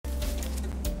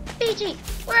BG,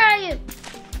 where are you?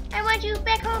 I want you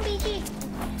back home, BG.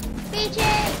 BJ!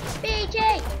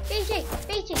 BJ! BJ!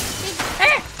 BJ! BJ!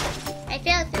 Ah! I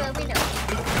fell through a window.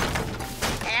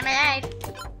 And I'm alive.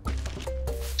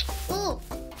 Ooh!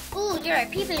 Ooh, there are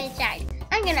people inside.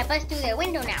 I'm gonna bust through their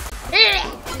window now.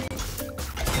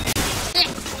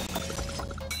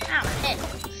 Ow, my head.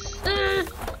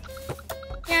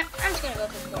 Yeah, I'm just gonna go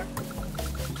to the door.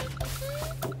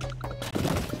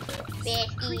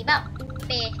 Basketball.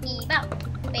 Basketball.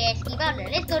 Basketball.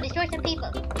 Let's go destroy some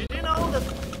people. Did you know that?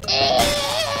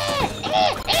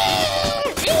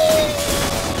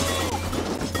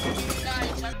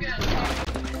 Guys, I'm gonna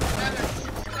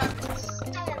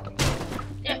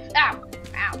Ow!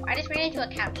 Ow! I just ran into a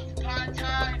couch.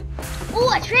 time. Ooh,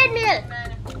 a treadmill!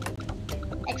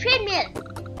 A treadmill!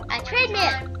 A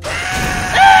treadmill!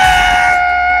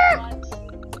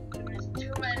 There's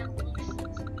too many pieces.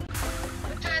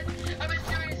 Pretend I'm a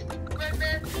serious red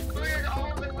man. We're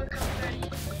all of them would come ready.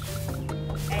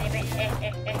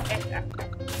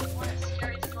 What a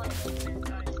serious question,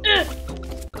 guys.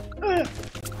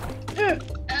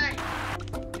 Hey,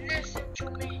 listen to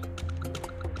me.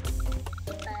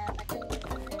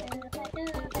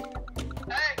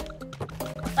 Hey,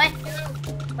 What? you.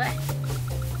 What?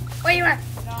 Where you at?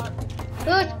 Not.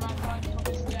 Who's? I'm not going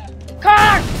to this step.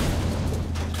 Car!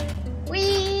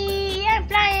 We are I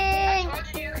flying! told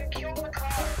you you could kill the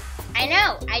car. I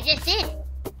know, I just did.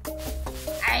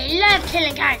 I love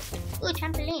killing cars. Ooh,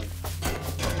 trampoline.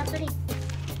 Trampoline.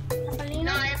 Trampoline.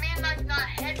 No, I mean like not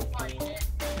headbutting it.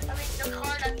 I mean the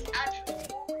car that's actually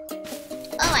moving.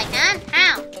 Oh, I can?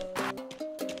 How?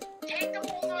 Take the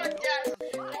holder of death,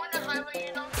 go on the highway,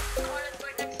 you know, the car that's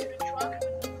right next to the truck.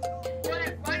 Put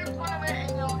it right in front of it and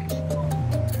it'll explode.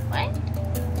 What?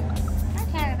 I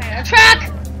can't find a truck!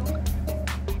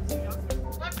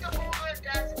 Lift the holder of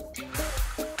death, take it,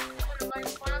 put it right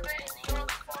in front of it, and you'll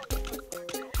explode.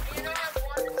 And you know that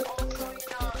one that's also,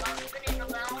 spinning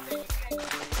around and you can't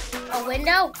A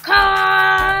window? Car!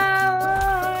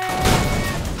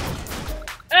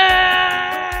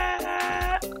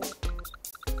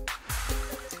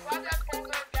 grab that holder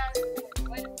of death and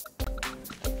wait.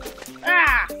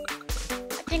 Ah! I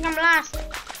think I'm lost.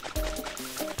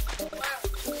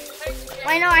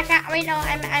 Wait, no, I can't. Wait, no,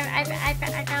 I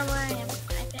found where I am.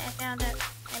 I found it.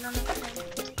 I don't know what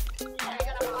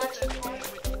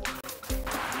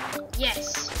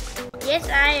Yes. Yes,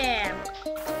 I am.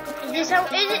 Is this how?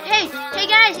 Is it? Hey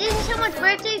guys, is it someone's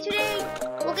birthday today?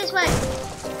 Well, guess what?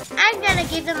 I'm gonna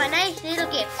give them a nice little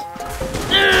gift.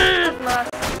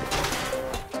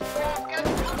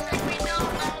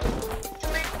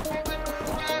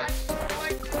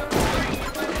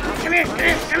 Come here.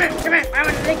 I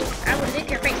want to lick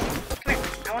your face. Come here.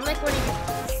 I want to lick one of you.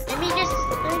 Let me just,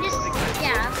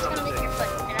 yeah, I'm just gonna lick your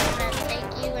foot, and I'm gonna thank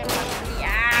you, and I'm gonna be,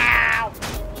 ow.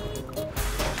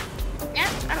 Yeah,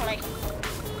 I don't like it.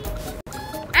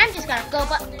 I'm just gonna go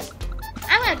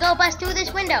bust through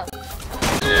this window.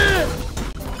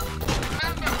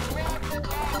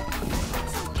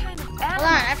 Hold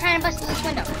on, I'm trying to bust through this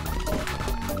window.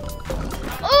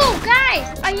 Oh,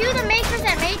 guys, are you the makers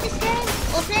that made this game?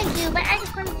 Well, thank you, but I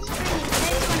just wanted to scream.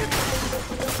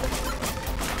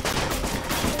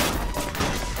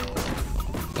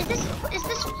 Is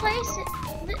this place?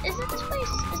 Is it this place?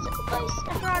 Is it the place?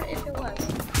 I forgot if it was.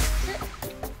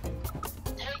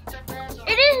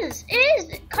 It is.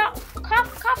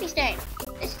 Coffee Stain.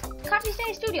 It's Coffee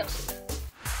Stain Studios.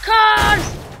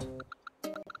 Cars!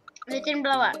 It didn't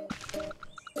blow up.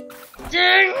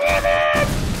 Dang it!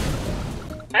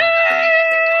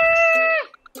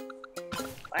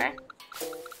 Where?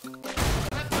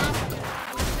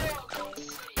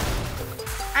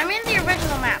 I'm in the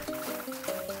original map. The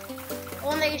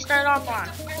one that you start off on.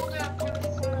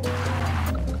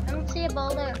 I don't see a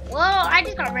boulder. Whoa, I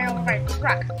just got ran over by a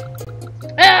truck.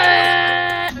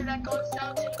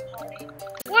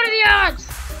 What are the odds?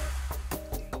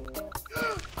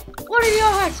 What are the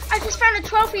odds? I just found a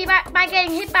trophy by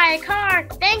getting hit by a car.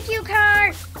 Thank you,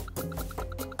 car.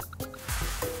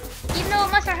 Even though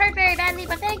it must have hurt very badly,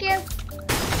 but thank you.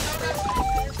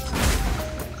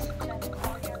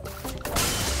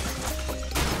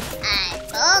 I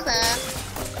told him.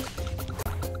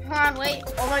 Come on, wait.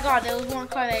 Oh my god, there was one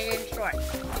car that I didn't destroy.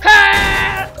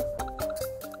 Car!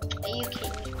 Are you kidding me?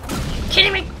 Are you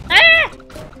kidding me? Ah!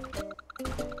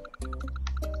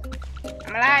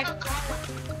 I'm alive.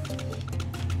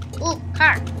 Ooh,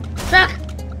 car. Truck.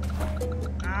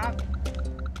 Oh.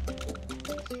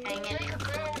 Hang in.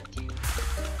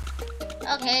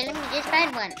 Okay, let me just find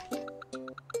one.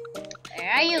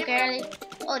 Where are you, girlie?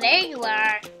 Oh, there you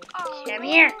are. Come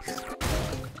here.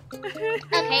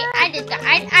 Okay, I at this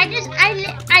guy.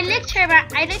 I licked her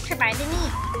by the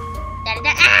knee.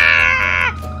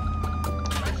 Ah!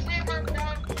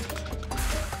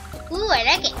 Ooh, I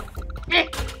like it.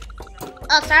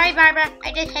 Oh, sorry, Barbara.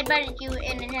 I just headbutted you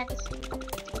in the nuts.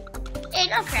 Hey,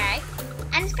 don't cry.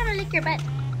 I'm just gonna lick your butt.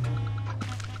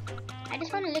 I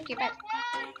just want to lick your butt.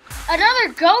 Another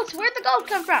goat? Where'd the goat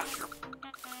come from?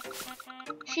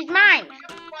 She's mine.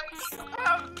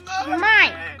 She's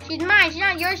mine. She's mine. She's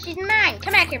not yours. She's mine.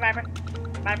 Come back here, Barbara.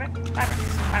 Barbara.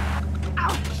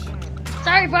 Ouch.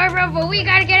 Sorry, Barbara, but we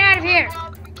gotta get out of here.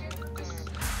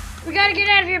 We gotta get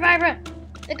out of here, Barbara.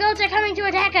 The goats are coming to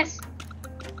attack us.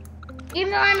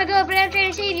 Even though I'm a goat, but I'm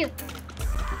trying to save you.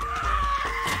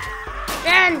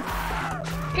 Run!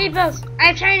 Peoples,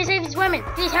 I'm trying to save this woman.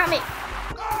 Please help me.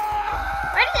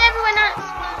 Why does everyone not?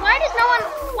 Why does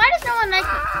no one like me?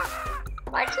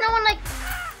 Why does no one like?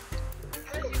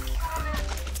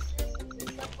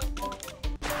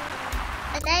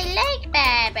 But I like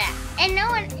Baba, and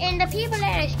and the people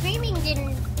that are screaming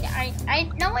didn't.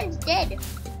 No one's dead.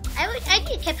 I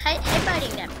just kept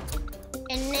headbutting them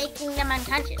and making them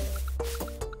unconscious.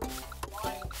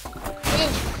 It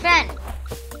is fun.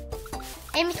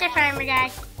 Hey, Mr. Farmer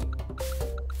guy.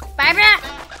 Barbara!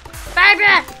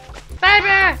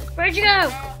 Where'd you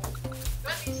go?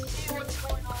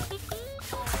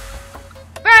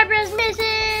 Barbara's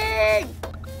missing!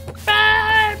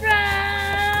 Barbara!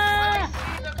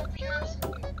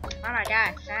 Oh my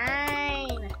God,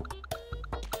 fine.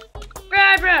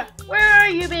 Barbara, where are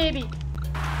you, baby?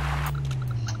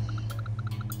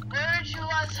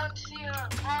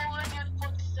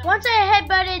 Once I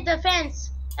headbutted the fence,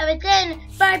 but then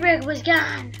Barbara was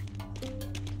gone.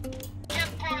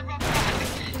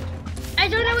 I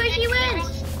don't know where she went.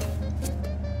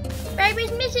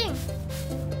 Barbara's missing.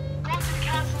 Go to the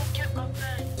castle and get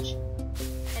revenge.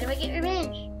 How do I get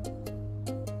revenge?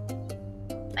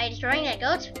 By destroying that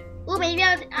goat? Ooh, maybe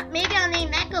I'll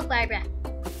name that goat Barbara.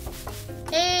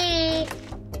 Hey.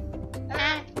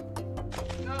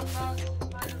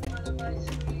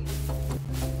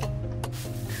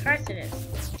 Of course it is.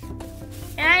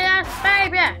 And I lost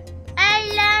Barbara.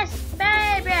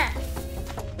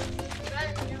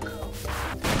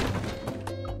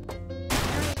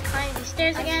 Climbing these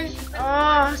stairs again.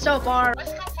 Oh, so far.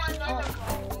 Let's go find another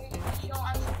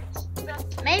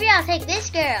girl. Maybe I'll take this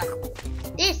girl.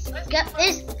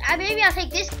 Maybe I'll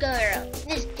take this girl.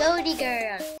 This goaty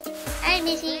girl. Hi,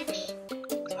 Missy.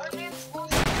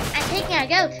 I'm taking a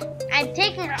goat. I'm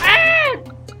taking her. Ah!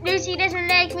 Lucy doesn't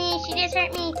like me. She just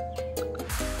hurt me.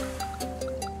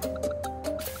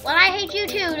 Well, I hate you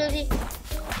too, Lucy.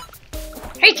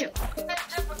 Hate you.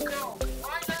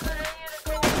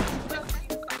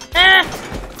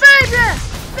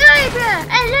 Barbara!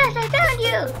 At last I found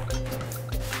you.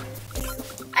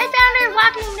 I found her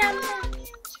walking down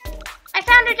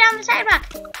the sidewalk.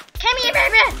 Come here,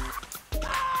 Barbara.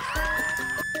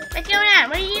 What's going on?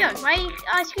 What are you doing? Why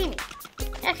are you screaming?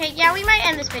 Okay, yeah, we might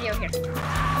end this video here.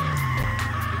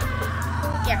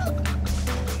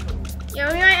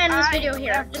 Yeah, we might end this video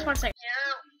here. Just 1 second.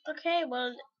 Okay,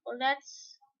 well,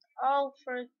 that's all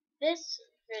for this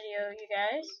video, you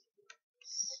guys.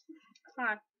 Come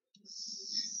on.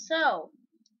 So,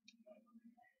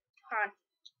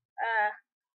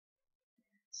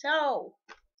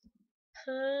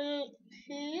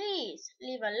 please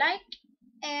leave a like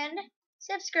and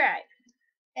subscribe.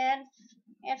 And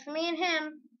for me and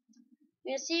him,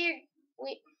 we'll see you.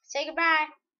 We say goodbye.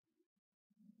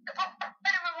 Because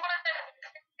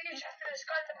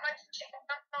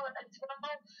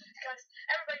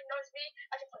everybody knows me.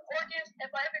 I can play board games, and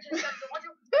by every chance the one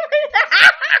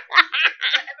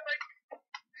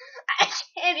I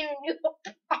can't even do it.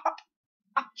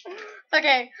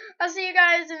 Okay, I'll see you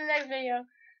guys in the next video.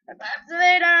 See you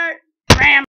later.